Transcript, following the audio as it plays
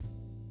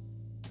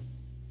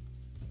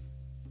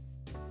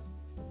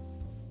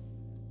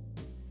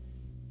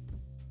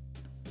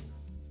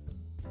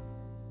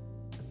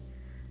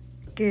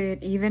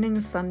Good evening,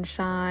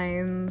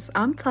 sunshines.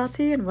 I'm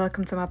Tati, and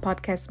welcome to my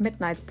podcast,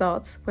 Midnight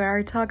Thoughts, where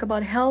I talk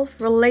about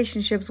health,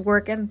 relationships,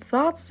 work, and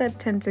thoughts that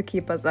tend to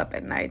keep us up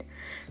at night.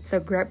 So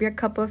grab your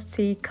cup of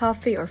tea,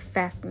 coffee, or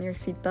fasten your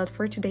seatbelt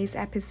for today's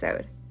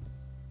episode.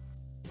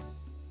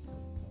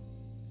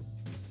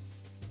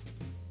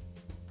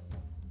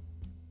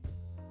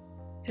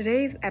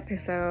 Today's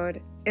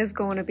episode is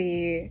going to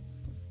be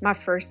my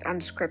first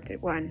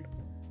unscripted one.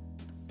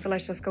 So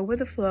let's just go with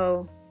the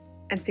flow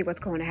and see what's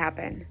going to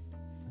happen.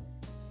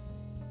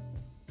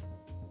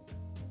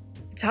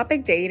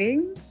 Topic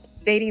dating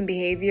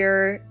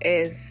behavior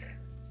is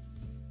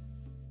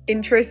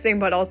interesting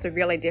but also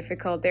really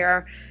difficult. There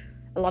are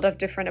a lot of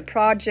different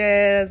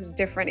approaches,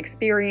 different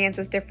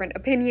experiences, different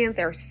opinions.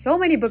 There are so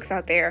many books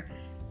out there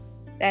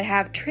that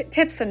have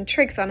tips and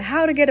tricks on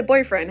how to get a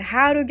boyfriend,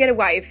 how to get a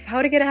wife,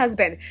 how to get a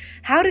husband,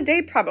 how to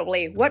date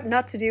probably, what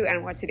not to do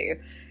and what to do.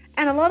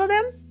 And a lot of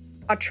them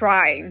are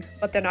trying,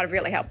 but they're not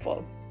really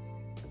helpful.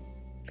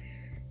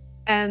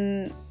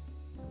 And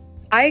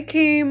I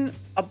came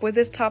up with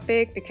this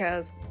topic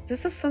because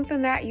this is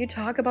something that you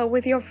talk about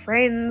with your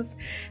friends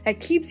that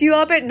keeps you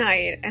up at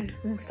night and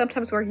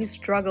sometimes where you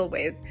struggle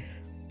with.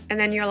 And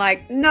then you're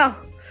like, no,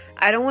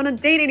 I don't want to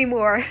date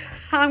anymore.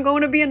 I'm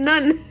going to be a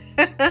nun.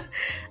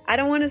 I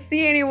don't want to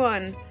see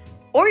anyone.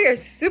 Or you're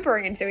super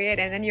into it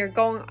and then you're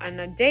going on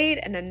a date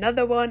and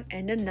another one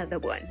and another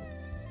one.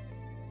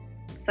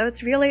 So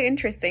it's really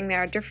interesting.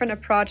 There are different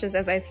approaches,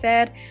 as I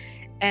said,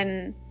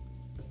 and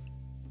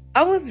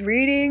I was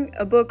reading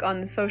a book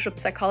on social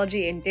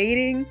psychology and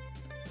dating,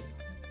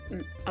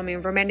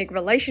 romantic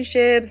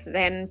relationships,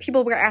 and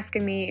people were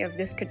asking me if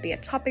this could be a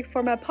topic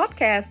for my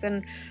podcast,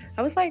 and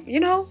I was like,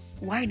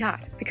 why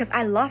not? Because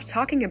I love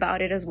talking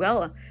about it as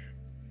well.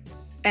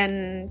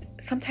 And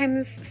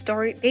sometimes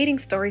dating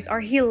stories are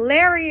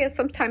hilarious,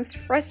 sometimes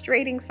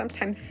frustrating,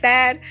 sometimes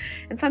sad,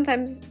 and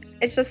sometimes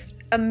it's just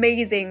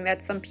amazing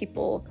that some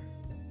people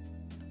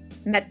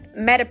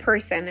met a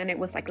person and it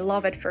was like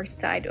love at first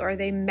sight, or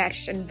they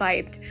matched and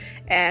vibed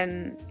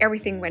and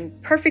everything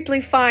went perfectly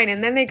fine,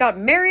 and then they got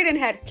married and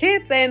had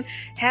kids and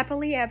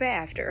happily ever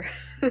after.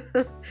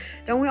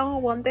 Don't we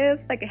all want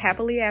this, like a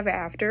happily ever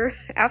after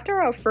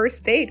our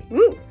first date?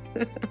 Woo!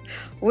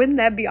 Wouldn't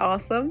that be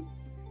awesome?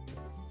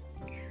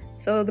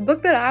 So the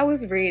book that I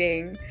was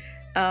reading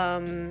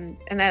and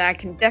that I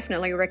can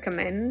definitely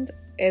recommend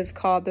is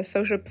called The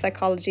Social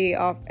Psychology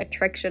of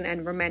Attraction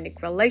and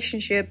Romantic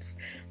Relationships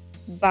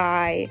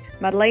by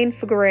Madeleine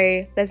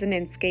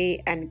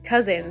Fugere-Lesninsky and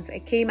Cousins.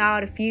 It came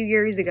out a few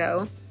years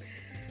ago,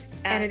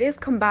 and it is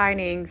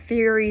combining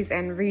theories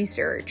and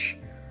research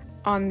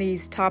on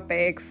these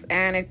topics,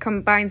 and it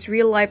combines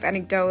real-life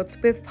anecdotes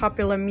with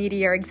popular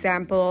media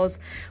examples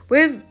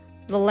with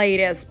the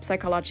latest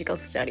psychological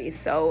studies.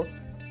 So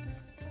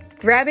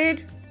grab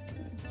it,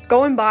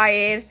 go and buy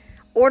it,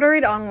 order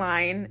it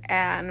online,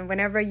 and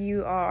whenever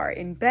you are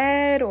in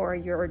bed or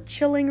you're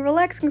chilling,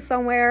 relaxing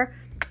somewhere,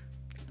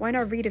 why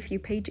not read a few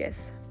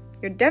pages?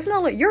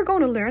 You're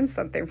going to learn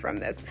something from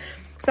this.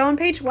 So on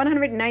page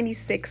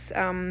 196,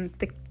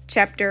 the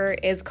chapter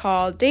is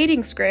called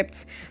Dating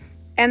Scripts,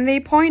 and they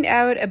point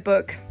out a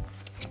book,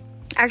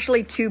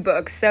 actually two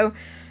books. So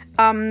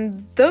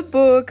the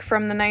book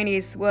from the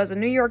 90s was a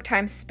New York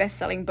Times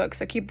best-selling book,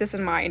 so keep this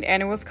in mind,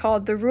 and it was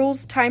called The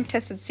Rules,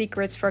 Time-Tested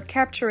Secrets for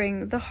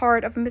Capturing the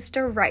Heart of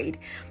Mr. Right.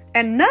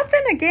 And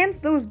nothing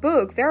against those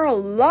books. There are a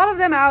lot of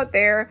them out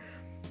there.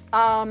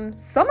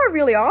 Some are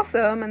really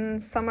awesome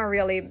and some are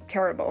really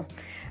terrible.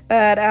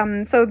 But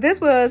so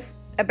this was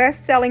a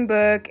best-selling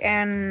book,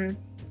 and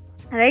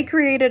they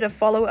created a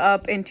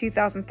follow-up in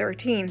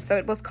 2013. So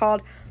it was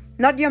called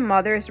Not Your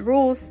Mother's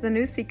Rules, The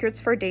New Secrets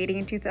for Dating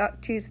in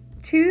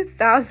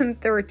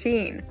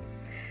 2013.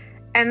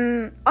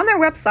 And on their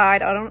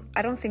website,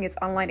 I don't think it's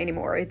online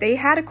anymore, they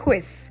had a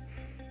quiz.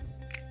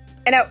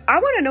 And I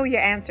want to know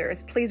your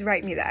answers. Please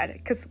write me that,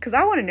 because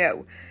I want to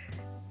know.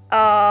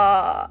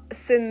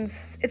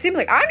 Since it seems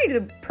like I need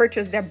to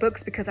purchase their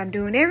books because I'm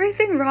doing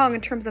everything wrong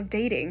in terms of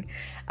dating.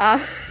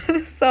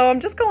 So I'm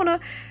just going to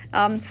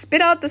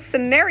spit out the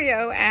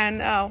scenario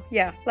and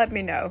let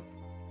me know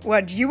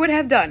what you would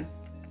have done.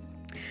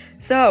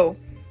 So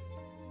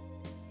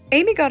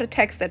Amy got a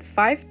text at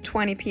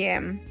 5:20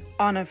 p.m.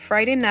 on a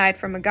Friday night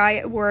from a guy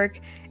at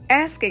work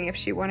asking if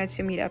she wanted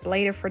to meet up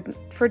later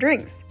for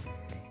drinks.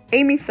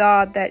 Amy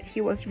thought that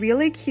he was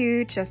really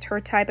cute, just her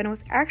type, and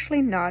was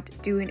actually not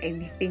doing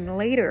anything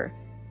later.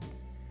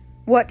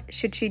 What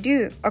should she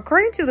do?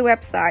 According to the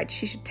website,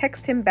 she should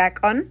text him back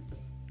on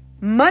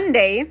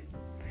Monday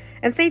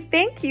and say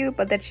thank you,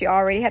 but that she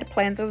already had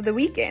plans over the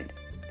weekend.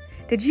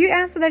 Did you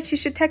answer that she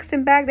should text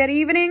him back that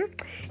evening?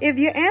 If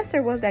your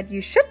answer was that you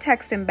should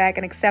text him back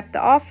and accept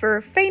the offer,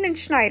 Fain and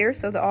Schneider,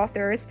 so the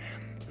authors,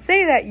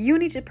 say that you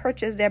need to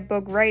purchase their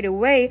book right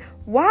away.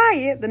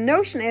 Why? The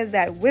notion is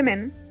that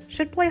women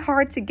should play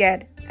hard to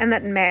get and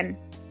that men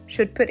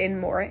should put in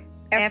more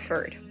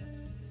effort.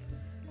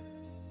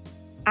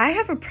 I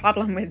have a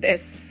problem with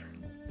this,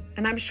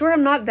 and I'm sure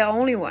I'm not the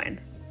only one.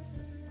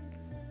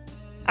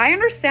 I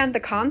understand the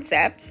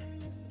concept,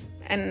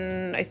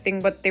 and I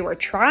think what they were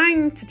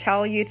trying to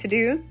tell you to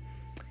do.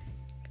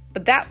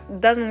 But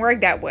that doesn't work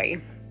that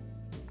way.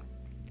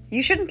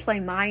 You shouldn't play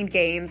mind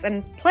games,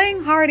 and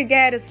playing hard to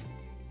get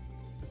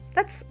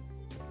that's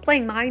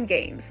playing mind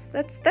games.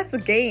 That's a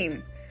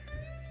game.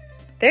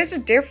 There's a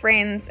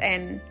difference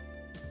in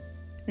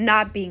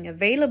not being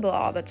available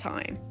all the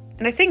time.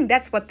 And I think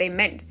that's what they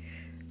meant.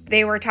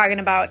 They were talking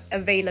about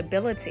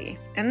availability.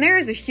 And there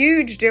is a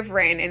huge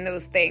difference in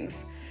those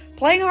things.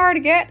 Playing hard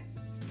to get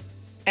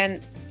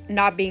and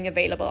not being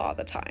available all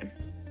the time.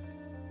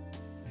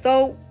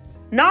 So,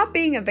 not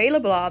being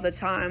available all the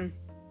time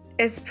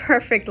is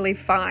perfectly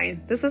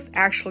fine. This is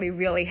actually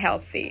really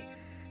healthy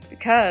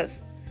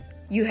because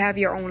you have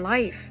your own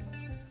life.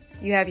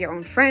 You have your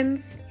own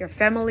friends, your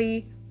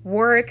family,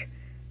 work.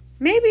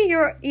 Maybe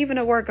you're even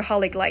a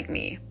workaholic like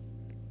me.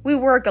 We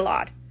work a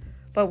lot,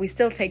 but we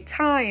still take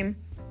time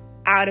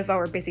out of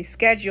our busy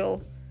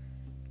schedule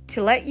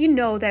to let you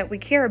know that we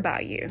care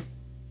about you.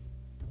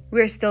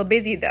 We're still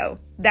busy though.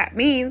 That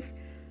means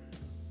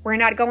we're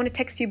not going to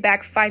text you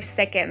back 5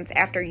 seconds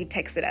after you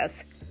texted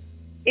us.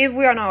 If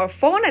we're on our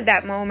phone at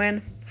that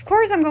moment, of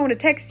course I'm going to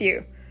text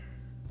you.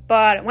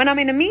 But when I'm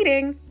in a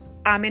meeting,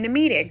 I'm in a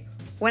meeting.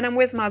 When I'm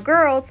with my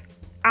girls,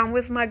 I'm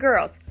with my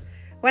girls.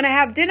 When I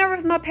have dinner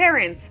with my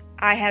parents,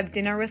 I have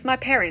dinner with my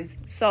parents.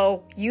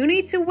 So you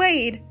need to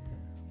wait,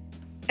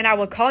 and I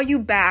will call you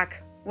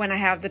back when I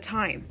have the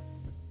time.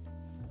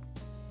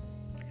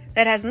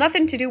 That has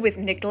nothing to do with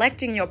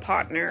neglecting your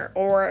partner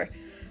or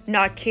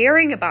not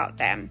caring about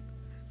them.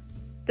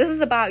 This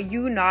is about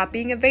you not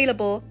being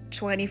available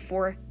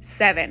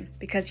 24/7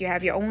 because you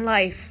have your own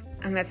life,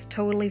 and that's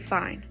totally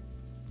fine.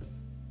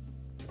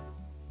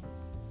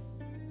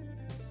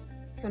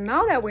 So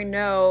now that we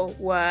know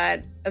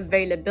what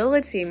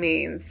availability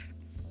means,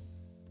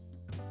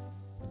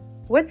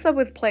 what's up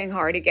with playing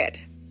hard to get?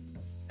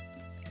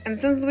 And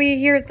since we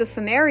hear the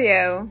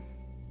scenario,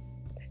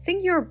 I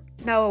think you're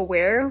now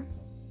aware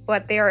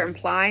what they are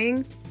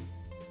implying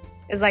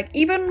is like,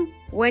 even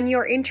when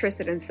you're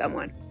interested in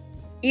someone,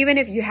 even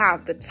if you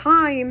have the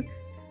time,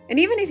 and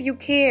even if you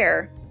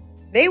care,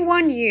 they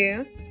want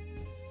you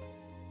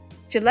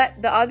to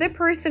let the other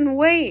person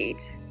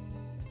wait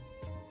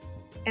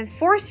and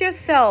force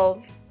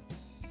yourself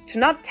to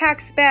not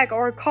text back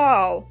or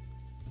call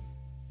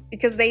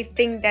because they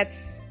think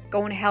that's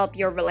going to help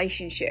your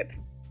relationship,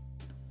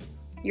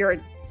 your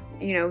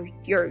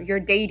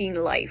dating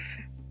life.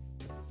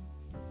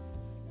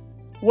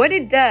 What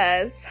it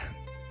does,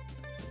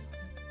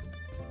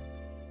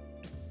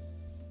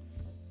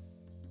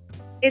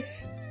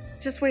 it's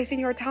just wasting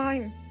your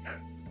time.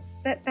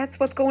 That's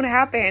what's going to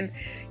happen.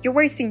 You're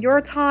wasting your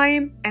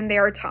time and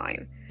their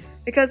time.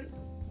 Because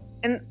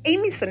in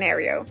Amy's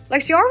scenario,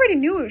 like, she already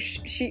knew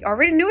she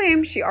already knew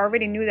him, she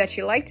already knew that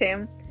she liked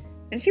him,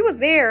 and she was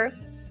there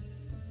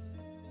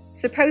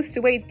supposed to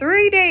wait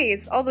 3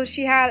 days, although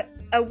she had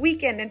a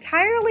weekend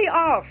entirely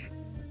off,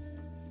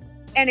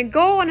 and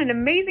go on an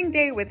amazing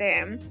day with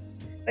him.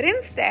 But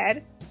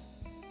instead,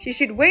 she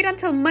should wait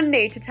until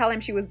Monday to tell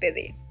him she was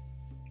busy.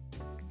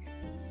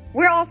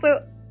 We're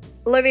also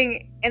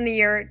living in the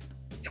year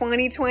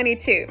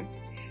 2022.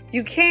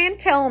 You can't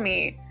tell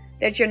me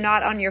that you're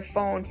not on your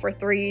phone for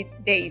 3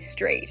 days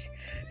straight.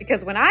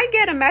 Because when I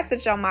get a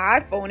message on my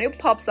iPhone, it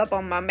pops up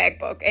on my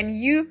MacBook. And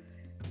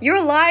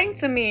you're lying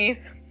to me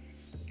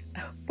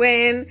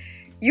when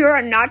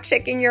you're not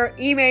checking your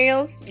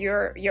emails,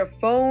 your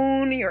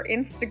phone, your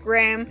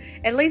Instagram,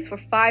 at least for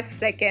 5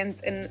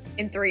 seconds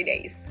in 3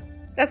 days.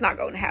 That's not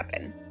going to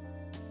happen.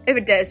 If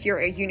it does, you're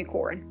a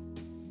unicorn.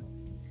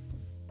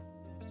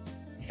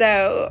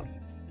 So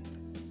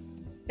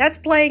that's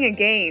playing a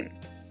game.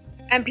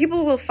 And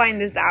people will find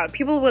this out.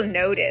 People will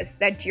notice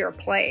that you're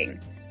playing.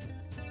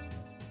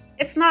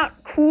 It's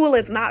not cool.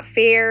 It's not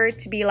fair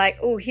to be like,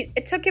 oh,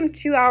 it took him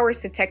 2 hours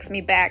to text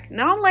me back.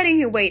 Now I'm letting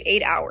him wait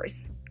 8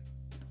 hours.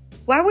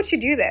 Why would you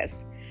do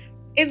this?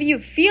 If you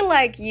feel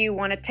like you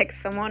want to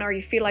text someone or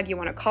you feel like you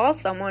want to call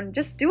someone,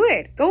 just do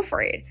it. Go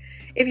for it.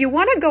 If you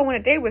want to go on a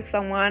date with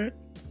someone,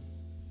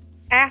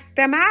 ask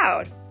them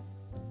out.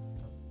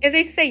 If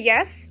they say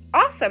yes,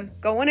 awesome,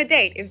 go on a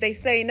date. If they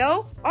say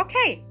no,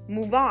 okay,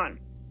 move on.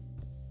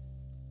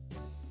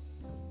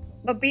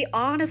 But be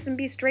honest and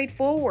be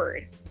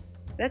straightforward.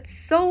 That's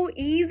so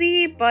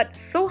easy, but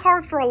so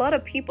hard for a lot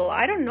of people.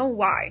 I don't know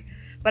why.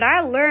 But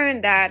I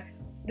learned that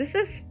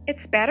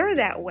it's better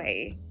that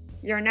way.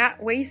 You're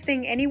not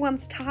wasting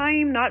anyone's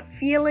time, not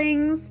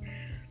feelings.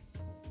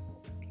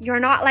 You're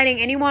not letting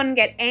anyone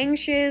get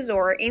anxious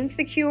or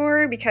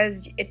insecure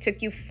because it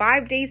took you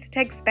 5 days to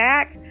text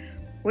back,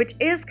 which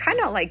is kind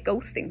of like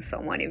ghosting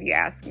someone, if you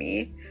ask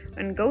me.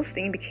 And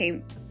ghosting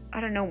became,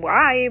 I don't know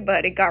why,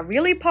 but it got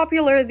really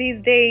popular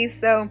these days.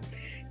 So,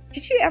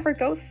 did you ever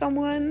ghost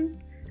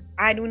someone?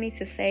 I don't need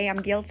to say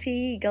I'm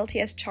guilty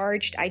as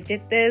charged. I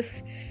did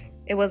this.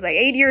 It was like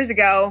 8 years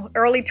ago,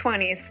 early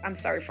 20s. I'm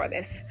sorry for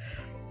this.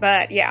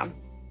 But yeah,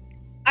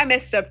 I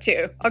messed up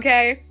too,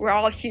 okay? We're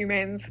all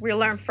humans. We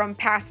learn from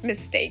past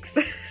mistakes.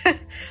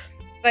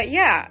 But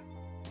yeah,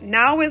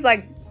 now with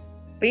like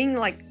being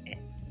like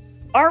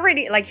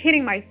already like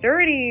hitting my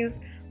 30s,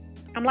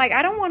 I'm like,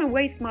 I don't want to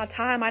waste my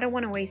time. I don't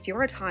want to waste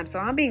your time. So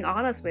I'm being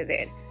honest with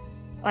it,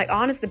 like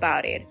honest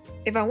about it.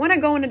 If I want to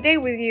go on a date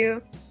with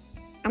you,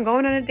 I'm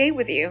going on a date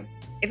with you.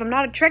 If I'm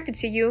not attracted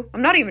to you,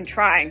 I'm not even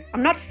trying.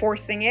 I'm not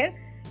forcing it,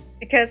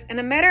 because in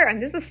a matter,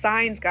 and this is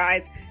science,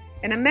 guys,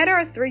 in a matter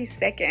of 3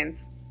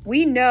 seconds,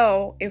 we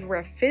know if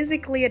we're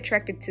physically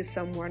attracted to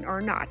someone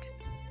or not.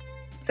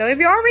 So if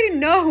you already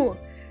know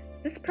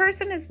this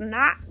person is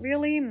not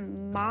really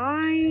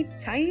my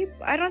type,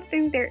 I don't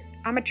think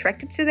I'm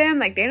attracted to them.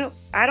 Like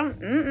I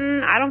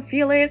don't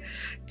feel it.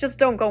 Just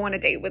don't go on a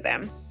date with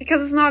them,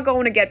 because it's not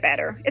going to get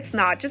better. It's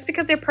not. Just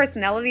because their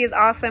personality is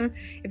awesome,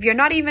 if you're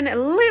not even a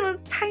little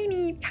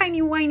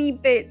tiny whiny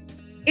bit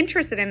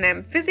interested in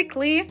them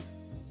physically,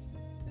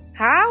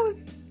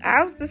 how's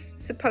this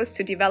supposed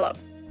to develop?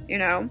 You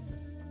know,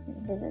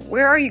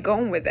 where are you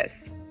going with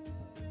this?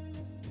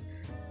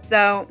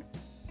 So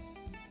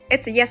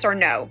it's a yes or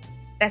no.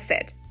 That's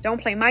it.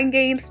 Don't play mind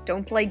games.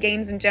 Don't play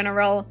games in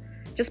general.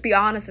 Just be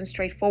honest and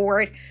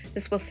straightforward.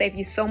 This will save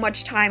you so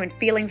much time and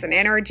feelings and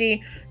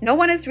energy. No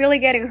one is really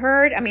getting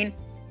hurt. I mean,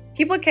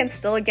 people can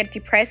still get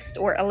depressed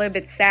or a little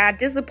bit sad,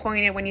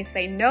 disappointed when you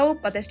say no,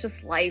 but that's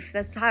just life.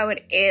 That's how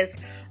it is.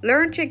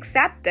 Learn to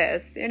accept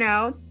this, you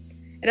know?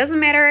 It doesn't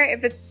matter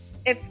if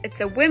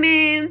it's a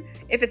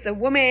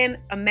woman,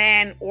 a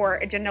man, or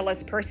a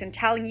genderless person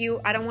telling you,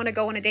 I don't want to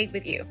go on a date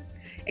with you.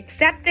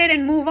 Accept it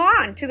and move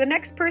on to the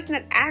next person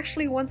that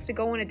actually wants to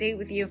go on a date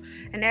with you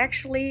and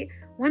actually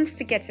wants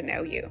to get to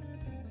know you.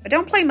 But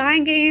don't play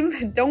mind games.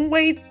 Don't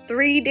wait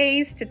 3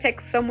 days to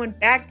text someone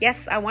back,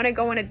 yes, I want to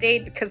go on a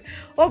date, because,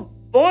 oh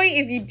boy,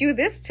 if you do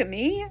this to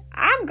me,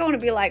 I'm going to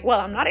be like,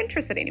 well, I'm not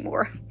interested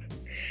anymore.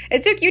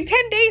 It took you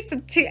 10 days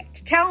to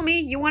tell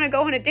me you want to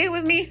go on a date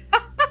with me.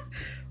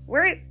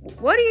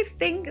 What do you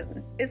think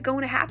is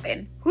going to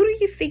happen? Who do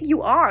you think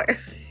you are?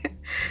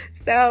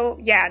 So,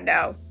 yeah,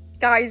 no.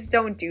 Guys,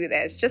 don't do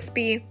this. Just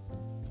be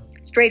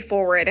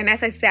straightforward. And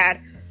as I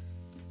said,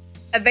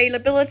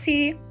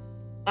 availability,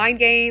 mind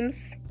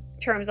games, in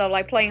terms of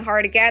like playing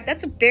hard to get,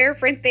 that's a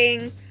different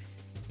thing.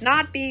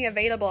 Not being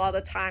available all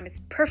the time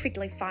is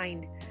perfectly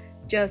fine.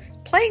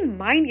 Just playing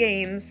mind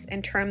games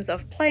in terms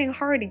of playing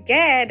hard to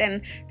get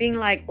and being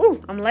like,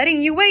 ooh, I'm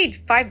letting you wait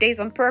 5 days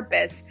on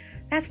purpose.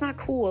 That's not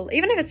cool.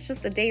 Even if it's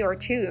just a day or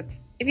two.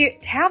 If you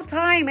have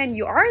time and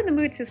you are in the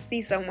mood to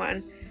see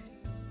someone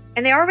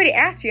and they already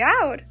asked you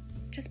out,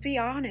 just be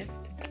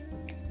honest.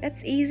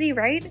 That's easy,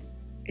 right?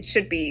 It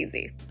should be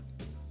easy.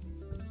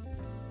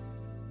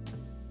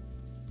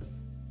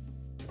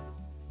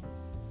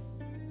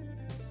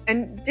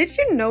 And did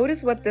you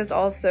notice what this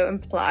also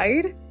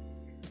implied?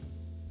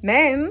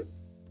 Men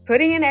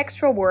putting in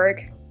extra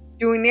work,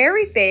 doing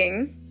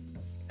everything.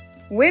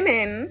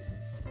 Women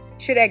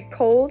should act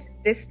cold,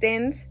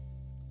 distant,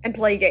 and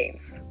play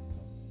games.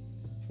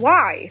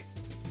 Why?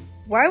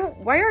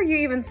 Why are you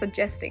even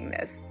suggesting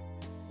this?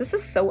 This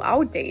is so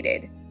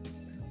outdated.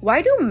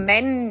 Why do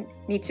men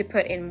need to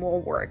put in more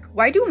work?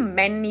 Why do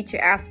men need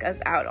to ask us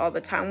out all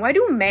the time? Why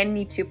do men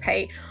need to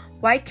pay?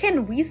 Why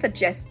can't we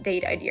suggest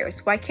date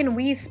ideas? Why can't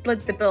we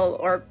split the bill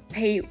or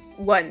pay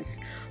once?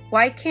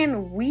 Why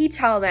can't we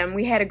tell them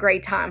we had a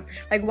great time?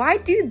 Like, why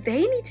do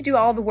they need to do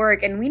all the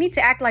work and we need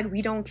to act like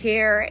we don't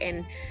care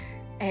and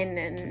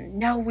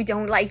no, we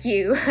don't like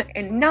you,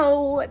 and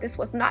no, this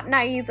was not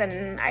nice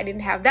and I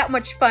didn't have that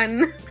much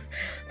fun?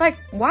 Like,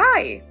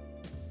 why?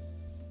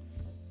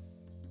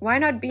 Why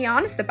not be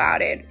honest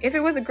about it? If it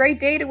was a great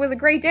date, it was a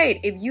great date.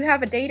 If you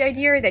have a date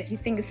idea that you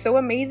think is so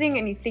amazing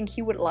and you think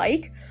he would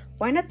like,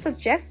 why not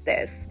suggest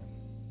this?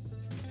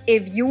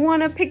 If you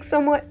want to pick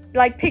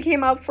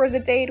him up for the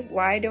date,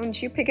 why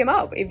don't you pick him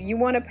up? If you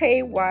want to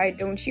pay, why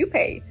don't you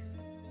pay?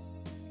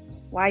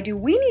 Why do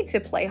we need to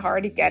play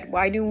hard to get?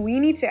 Why do we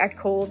need to act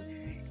cold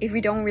if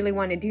we don't really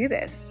want to do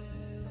this?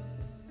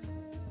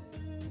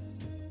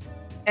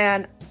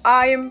 And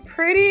I am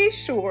pretty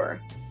sure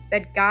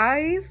that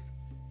guys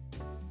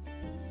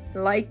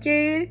like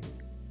it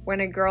when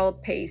a girl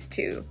pays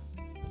too,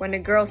 when a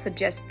girl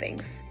suggests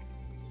things,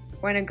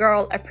 when a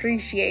girl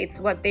appreciates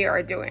what they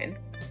are doing,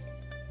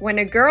 when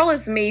a girl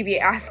is maybe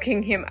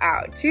asking him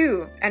out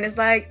too, and is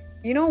like,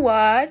 you know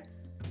what?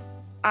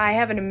 I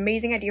have an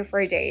amazing idea for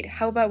a date.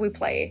 How about we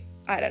play,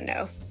 I don't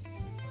know,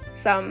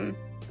 some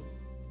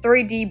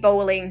 3D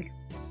bowling.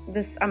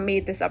 I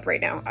made this up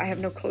right now. I have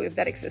no clue if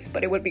that exists,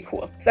 but it would be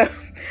cool. So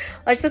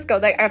let's just go.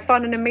 I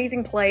found an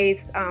amazing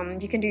place.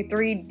 You can do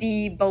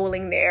 3D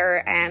bowling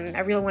there, and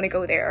I really want to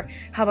go there.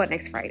 How about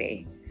next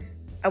Friday?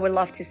 I would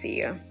love to see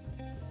you.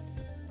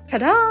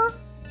 Ta-da!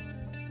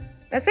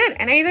 That's it.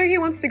 And either he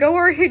wants to go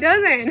or he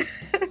doesn't.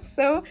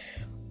 So,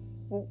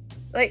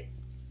 like,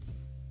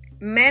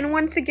 men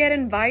want to get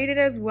invited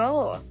as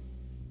well.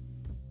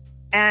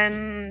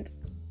 And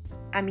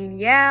I mean,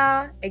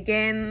 yeah,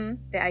 again,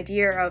 the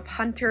idea of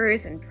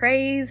hunters and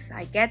preys,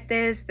 I get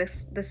this.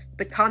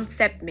 The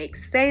concept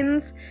makes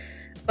sense,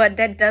 but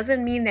that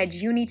doesn't mean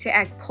that you need to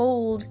act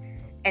cold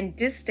and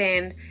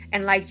distant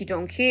and like you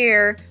don't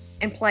care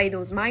and play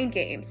those mind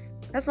games.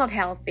 That's not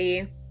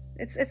healthy.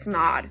 It's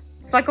not.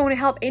 It's not going to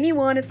help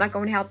anyone. It's not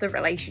going to help the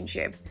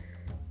relationship.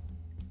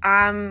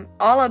 I'm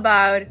all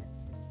about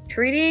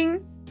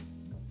treating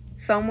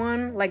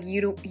someone like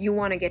you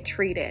want to get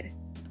treated.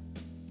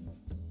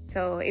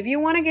 So if you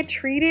want to get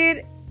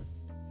treated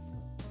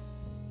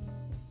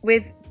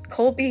with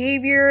cold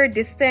behavior,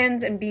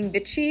 distance, and being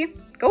bitchy,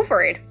 go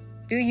for it.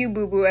 Do you,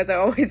 boo-boo, as I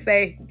always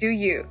say, do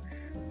you.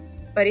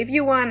 But if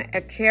you want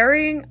a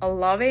caring, a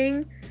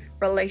loving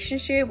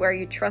relationship where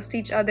you trust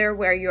each other,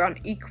 where you're on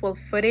equal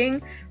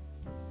footing,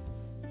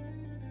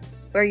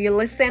 where you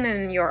listen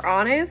and you're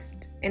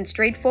honest and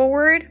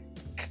straightforward,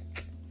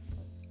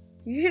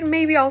 you should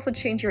maybe also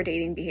change your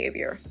dating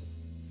behavior.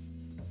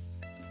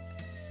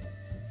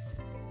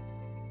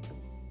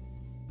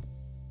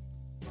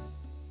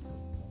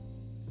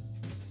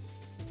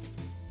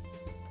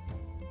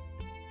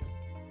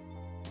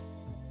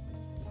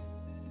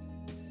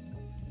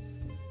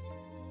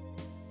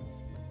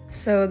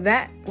 So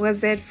that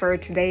was it for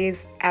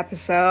today's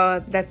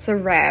episode. That's a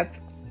wrap.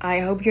 I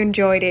hope you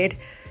enjoyed it.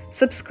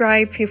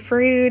 Subscribe. Feel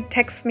free to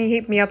text me,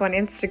 hit me up on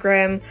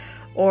Instagram,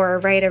 or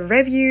write a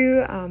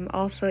review.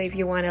 Also, if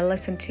you want to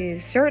listen to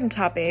certain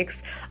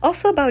topics,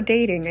 also about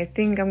dating. I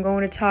think I'm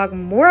going to talk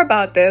more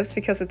about this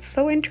because it's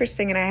so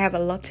interesting and I have a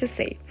lot to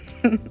say.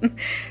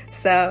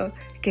 So,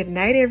 good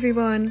night,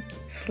 everyone.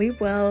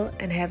 Sleep well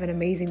and have an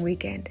amazing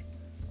weekend.